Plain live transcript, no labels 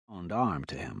gloved arm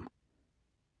to him.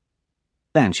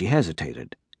 Then she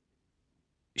hesitated.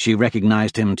 She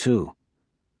recognized him, too.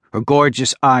 Her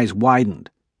gorgeous eyes widened,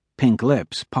 pink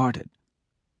lips parted.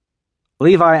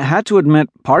 Levi had to admit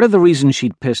part of the reason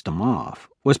she'd pissed him off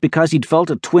was because he'd felt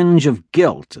a twinge of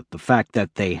guilt at the fact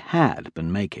that they had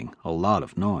been making a lot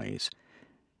of noise.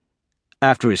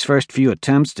 After his first few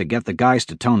attempts to get the guys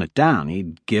to tone it down,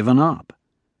 he'd given up.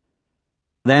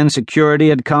 Then security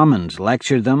had come and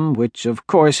lectured them, which of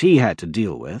course he had to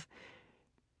deal with.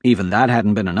 Even that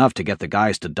hadn't been enough to get the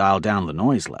guys to dial down the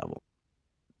noise level.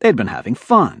 They'd been having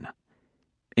fun.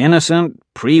 Innocent,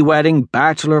 pre-wedding,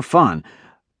 bachelor fun.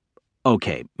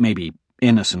 Okay, maybe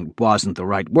innocent wasn't the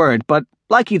right word, but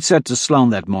like he'd said to Sloane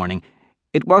that morning,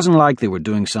 it wasn't like they were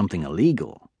doing something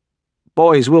illegal.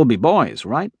 Boys will be boys,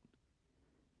 right?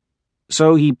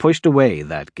 So he pushed away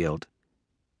that guilt.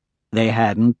 They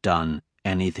hadn't done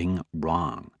anything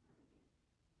wrong.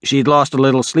 She'd lost a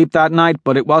little sleep that night,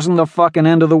 but it wasn't the fucking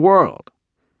end of the world.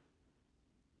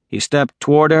 He stepped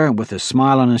toward her with a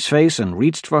smile on his face and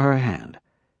reached for her hand.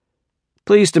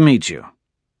 "Pleased to meet you,"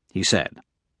 he said,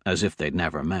 as if they'd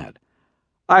never met.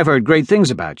 "I've heard great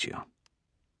things about you."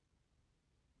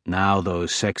 Now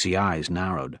those sexy eyes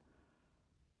narrowed.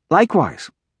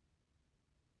 "Likewise."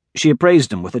 She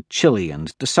appraised him with a chilly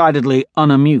and decidedly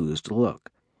unamused look.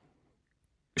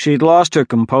 She'd lost her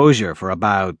composure for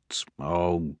about,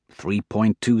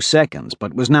 3.2 seconds,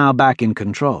 but was now back in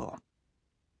control.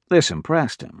 This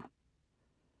impressed him.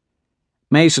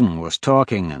 Mason was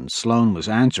talking and Sloane was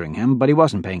answering him, but he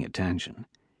wasn't paying attention.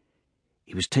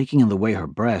 He was taking in the way her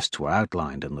breasts were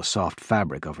outlined in the soft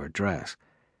fabric of her dress,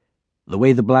 the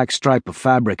way the black stripe of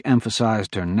fabric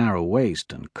emphasized her narrow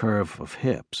waist and curve of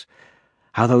hips,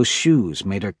 how those shoes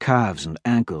made her calves and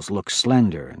ankles look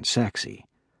slender and sexy.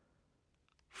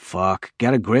 Fuck,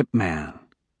 get a grip, man.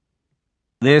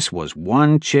 This was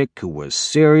one chick who was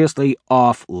seriously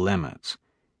off limits.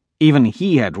 Even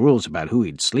he had rules about who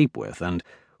he'd sleep with and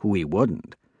who he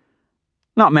wouldn't.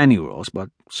 Not many rules,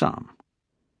 but some.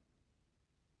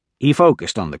 He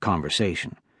focused on the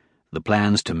conversation, the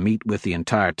plans to meet with the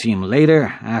entire team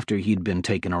later after he'd been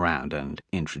taken around and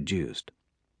introduced.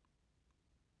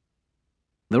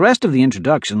 The rest of the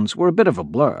introductions were a bit of a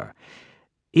blur.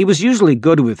 He was usually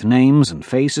good with names and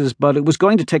faces, but it was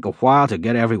going to take a while to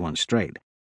get everyone straight.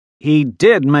 He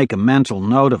did make a mental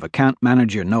note of account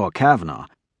manager Noah Kavanaugh,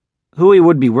 who he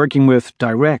would be working with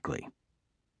directly.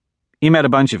 He met a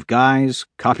bunch of guys,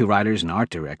 copywriters and art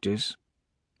directors,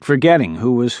 forgetting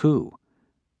who was who.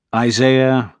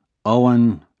 Isaiah,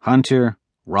 Owen, Hunter,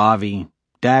 Ravi,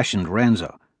 Dash and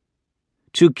Renzo.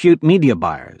 2 cute media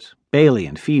buyers, Bailey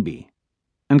and Phoebe,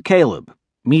 and Caleb,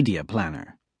 media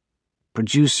planner.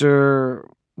 Producer,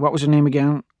 what was her name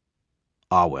again?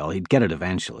 Oh, well, he'd get it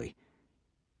eventually.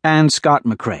 And Scott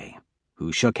McCrae,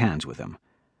 who shook hands with him.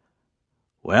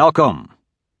 "Welcome."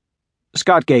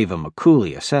 Scott gave him a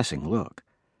coolly assessing look.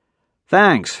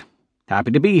 "Thanks.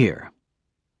 Happy to be here."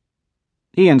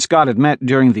 He and Scott had met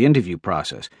during the interview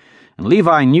process, and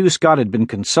Levi knew Scott had been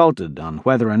consulted on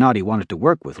whether or not he wanted to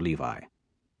work with Levi.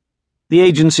 The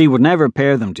agency would never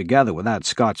pair them together without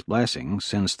Scott's blessing,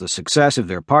 since the success of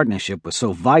their partnership was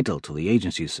so vital to the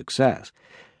agency's success.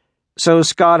 So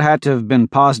Scott had to have been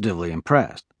positively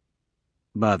impressed.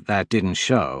 But that didn't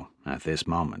show at this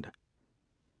moment.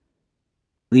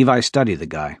 Levi studied the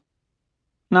guy.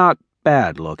 Not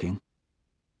bad looking.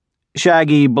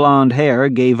 Shaggy blonde hair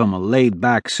gave him a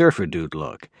laid-back surfer dude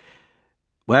look.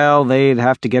 Well, they'd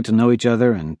have to get to know each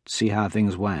other and see how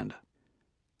things went.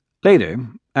 Later,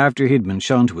 after he'd been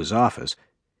shown to his office,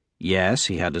 yes,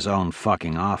 he had his own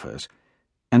fucking office,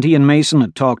 and he and Mason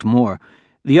had talked more,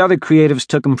 the other creatives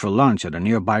took him for lunch at a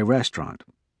nearby restaurant,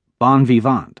 Bon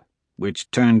Vivant, which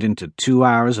turned into 2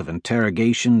 hours of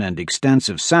interrogation and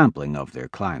extensive sampling of their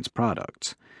clients'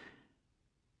 products.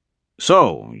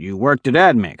 "So, you worked at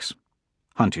AdMix,"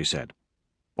 Hunter said.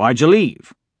 "Why'd you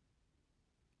leave?"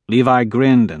 Levi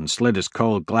grinned and slid his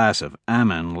cold glass of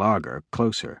Ammon lager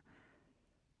closer.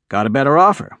 "Got a better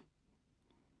offer."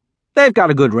 "They've got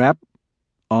a good rep,"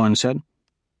 Owen said.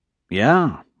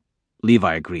 "Yeah,"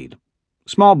 Levi agreed.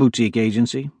 "Small boutique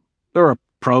agency. There are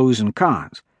pros and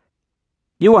cons."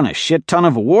 "You won a shit ton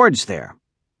of awards there,"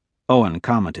 Owen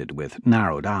commented with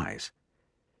narrowed eyes.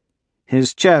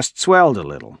 His chest swelled a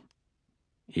little.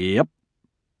 "Yep."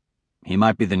 He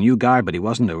might be the new guy, but he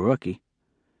wasn't a rookie.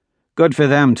 Good for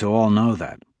them to all know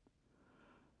that.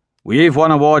 "We've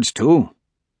won awards too,"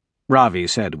 Ravi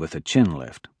said with a chin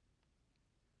lift.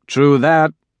 "True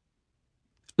that."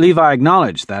 Levi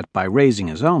acknowledged that by raising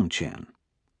his own chin.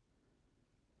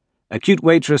 A cute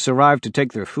waitress arrived to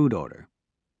take their food order.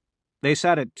 They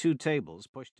sat at 2 tables pushed